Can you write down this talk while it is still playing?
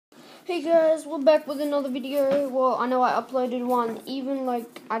Hey guys, we're back with another video. Well, I know I uploaded one even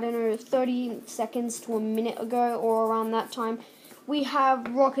like, I don't know, 30 seconds to a minute ago or around that time. We have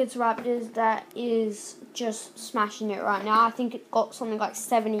Rockets Raptors that is just smashing it right now. I think it got something like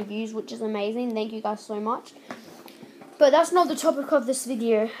 70 views, which is amazing. Thank you guys so much. But that's not the topic of this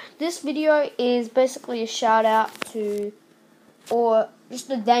video. This video is basically a shout out to, or just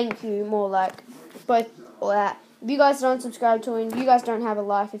a thank you more like, both or that. If you guys don't subscribe to him, you guys don't have a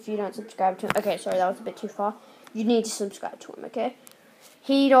life if you don't subscribe to him. Okay, sorry, that was a bit too far. You need to subscribe to him, okay?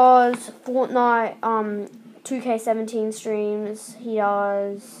 He does Fortnite, 2K17 streams. He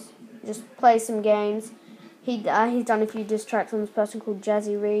does just play some games. He's done a few diss tracks on this person called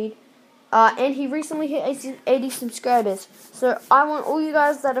Jazzy Reed. And he recently hit 80 subscribers. So I want all you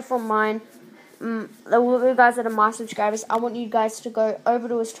guys that are from mine, all you guys that are my subscribers, I want you guys to go over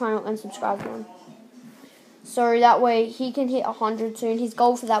to his channel and subscribe to him. So that way he can hit 100 soon. His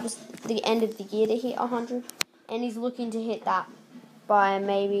goal for that was the end of the year to hit 100. And he's looking to hit that by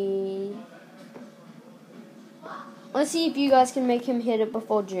maybe... Let's see if you guys can make him hit it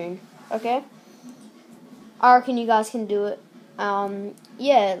before June. Okay? I reckon you guys can do it.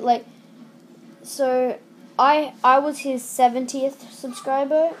 Yeah, like... So, I was his 70th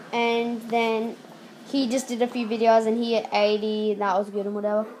subscriber. And then he just did a few videos and he hit 80. And that was good and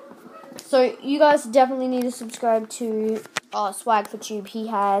whatever. So, you guys definitely need to subscribe to swag4tube. He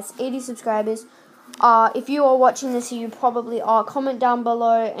has 80 subscribers. If you are watching this, you probably are. Comment down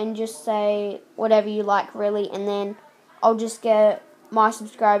below and just say whatever you like, really. And then I'll just get my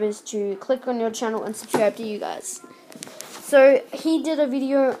subscribers to click on your channel and subscribe to you guys. So, he did a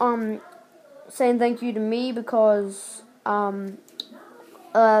video saying thank you to me because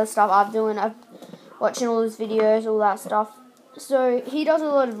stuff I've doing. I've watching all his videos, all that stuff. So, he does a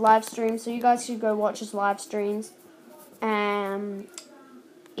lot of live streams, so you guys should go watch his live streams. Yeah,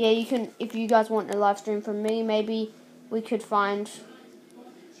 you can, if you guys want a live stream from me, maybe we could find,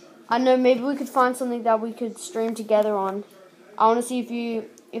 I don't know, maybe we could find something that we could stream together on. I want to see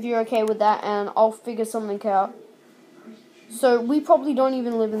if you're okay with that, and I'll figure something out. So, we probably don't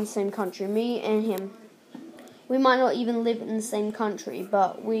even live in the same country, me and him. We might not even live in the same country,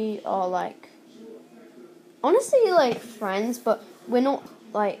 but we are like, honestly, like, friends, but we're not,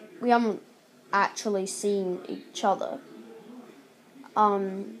 like, we haven't actually seen each other.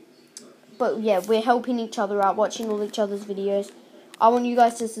 But, yeah, we're helping each other out, watching all each other's videos. I want you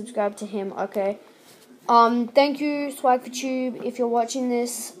guys to subscribe to him, okay? Thank you, swag4tube, if you're watching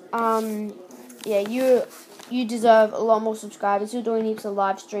this. Yeah, you deserve a lot more subscribers. You're doing heaps of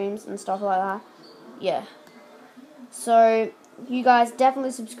live streams and stuff like that. Yeah. So, you guys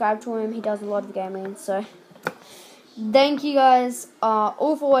definitely subscribe to him. He does a lot of gaming, so... Thank you guys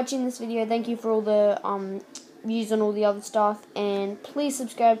all for watching this video. Thank you for all the views and all the other stuff. And please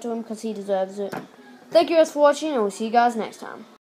subscribe to him because he deserves it. Thank you guys for watching, and we'll see you guys next time.